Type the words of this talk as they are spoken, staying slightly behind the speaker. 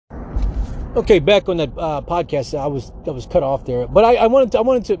Okay, back on that podcast, I was cut off there, but I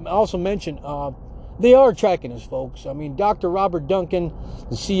wanted to also mention they are tracking us, folks. I mean, Dr. Robert Duncan,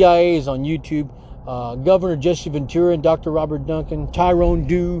 the CIA is on YouTube. Governor Jesse Ventura and Dr. Robert Duncan, Tyrone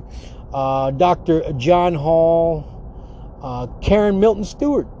Dew, Dr. John Hall, Karen Milton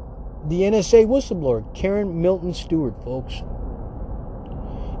Stewart, the NSA whistleblower, Karen Milton Stewart, folks.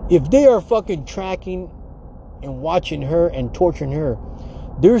 If they are fucking tracking and watching her and torturing her,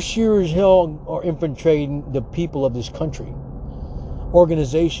 they're sure as hell are infiltrating the people of this country.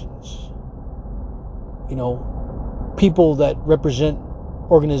 Organizations. You know, people that represent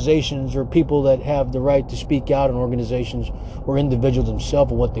organizations or people that have the right to speak out on organizations or individuals themselves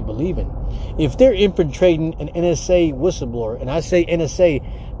and what they believe in. If they're infiltrating an NSA whistleblower, and I say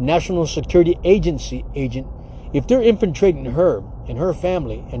NSA, National Security Agency agent, if they're infiltrating her and her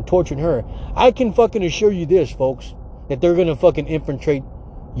family and torturing her, I can fucking assure you this, folks, that they're going to fucking infiltrate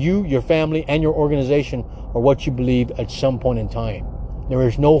you, your family, and your organization or what you believe at some point in time. There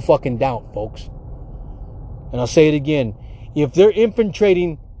is no fucking doubt, folks. And I'll say it again. If they're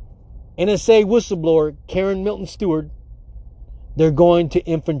infiltrating NSA whistleblower Karen Milton Stewart, they're going to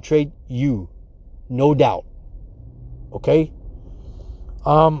infiltrate you. No doubt. Okay?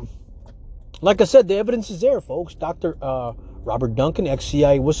 Like I said, the evidence is there, folks. Dr. Robert Duncan,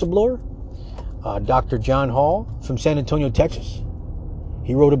 ex-CIA whistleblower. Dr. John Hall from San Antonio, Texas.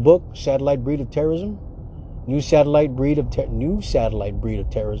 He wrote a book, Satellite Breed of Terrorism. New satellite breed of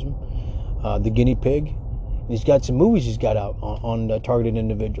terrorism. The Guinea Pig. And he's got some movies he's got out on targeted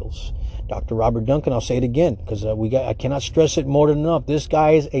individuals. Dr. Robert Duncan, I'll say it again, because I cannot stress it more than enough. This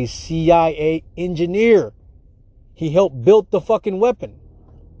guy is a CIA engineer. He helped build the fucking weapon.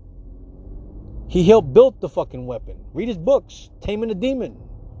 Read his books. Taming the Demon.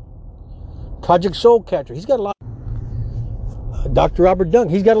 Project Soul Catcher. He's got a lot. Dr. Robert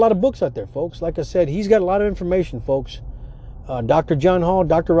Duncan, he's got a lot of books out there, folks. Like I said, he's got a lot of information, folks. Dr. John Hall,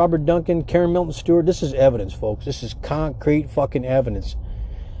 Dr. Robert Duncan, Karen Milton Stewart. This is evidence, folks. This is concrete fucking evidence.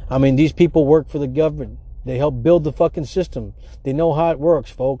 I mean, these people work for the government. They help build the fucking system. They know how it works,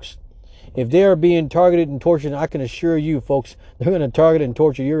 folks. If they are being targeted and tortured, I can assure you, folks, they're going to target and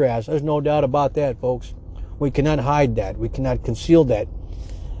torture your ass. There's no doubt about that, folks. We cannot hide that. We cannot conceal that.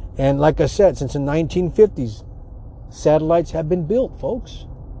 And like I said, since the 1950s, satellites have been built, folks.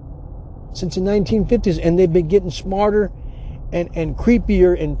 Since the 1950s, and they've been getting smarter and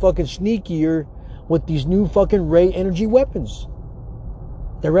creepier and fucking sneakier with these new fucking ray energy weapons.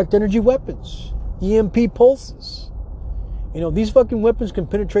 Direct energy weapons. EMP pulses. You know, these fucking weapons can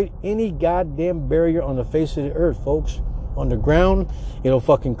penetrate any goddamn barrier on the face of the earth, folks. On the ground, it'll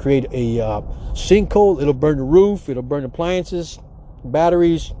fucking create a sinkhole. It'll burn the roof. It'll burn appliances,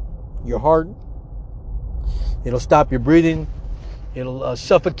 batteries, your heart. It'll stop your breathing. It'll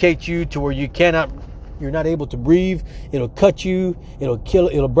suffocate you to where you're not able to breathe. It'll cut you. It'll kill.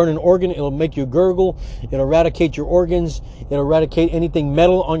 It'll burn an organ. It'll make you gurgle. It'll eradicate your organs. It'll eradicate anything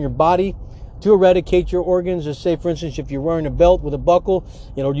metal on your body. To eradicate your organs, or say, for instance, if you're wearing a belt with a buckle,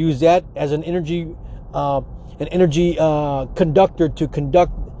 it'll use that as an energy conductor to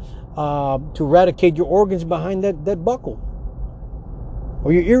eradicate your organs behind that buckle,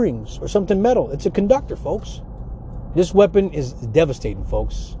 or your earrings, or something metal. It's a conductor, folks. This weapon is devastating,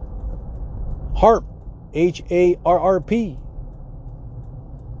 folks. HARP, HARRP.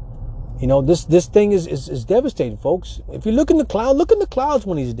 You know, this thing is devastating, folks. If you look in the clouds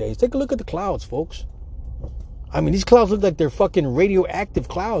one of these days. Take a look at the clouds, folks. I mean, these clouds look like they're fucking radioactive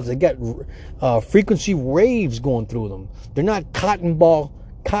clouds. They got frequency waves going through them. They're not cotton ball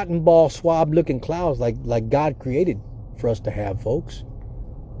swab looking clouds like God created for us to have, folks.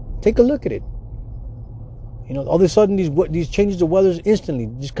 Take a look at it. You know, all of a sudden these changes of weather instantly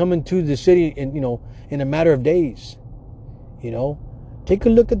just come into the city in a matter of days. You know, take a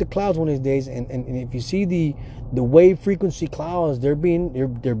look at the clouds one of these days, and if you see the wave frequency clouds, they're being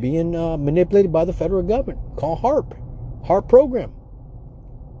manipulated by the federal government. Call HARP program.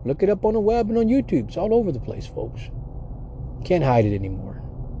 Look it up on the web and on YouTube. It's all over the place, folks. Can't hide it anymore.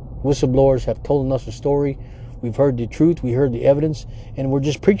 Whistleblowers have told us a story. We've heard the truth. We heard the evidence, and we're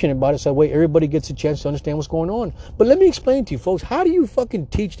just preaching about it so that way everybody gets a chance to understand what's going on. But let me explain to you, folks, how do you fucking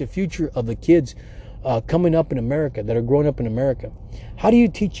teach the future of the kids coming up in America, that are growing up in America? How do you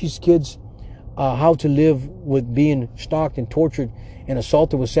teach these kids how to live with being stalked and tortured and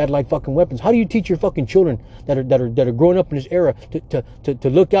assaulted with satellite fucking weapons? How do you teach your fucking children that are growing up in this era to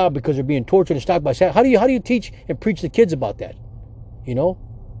look out because they're being tortured and stalked by satellite? How do you teach and preach the kids about that? You know,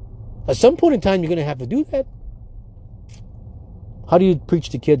 at some point in time, you're going to have to do that. How do you preach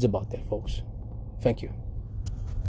to kids about that, folks? Thank you.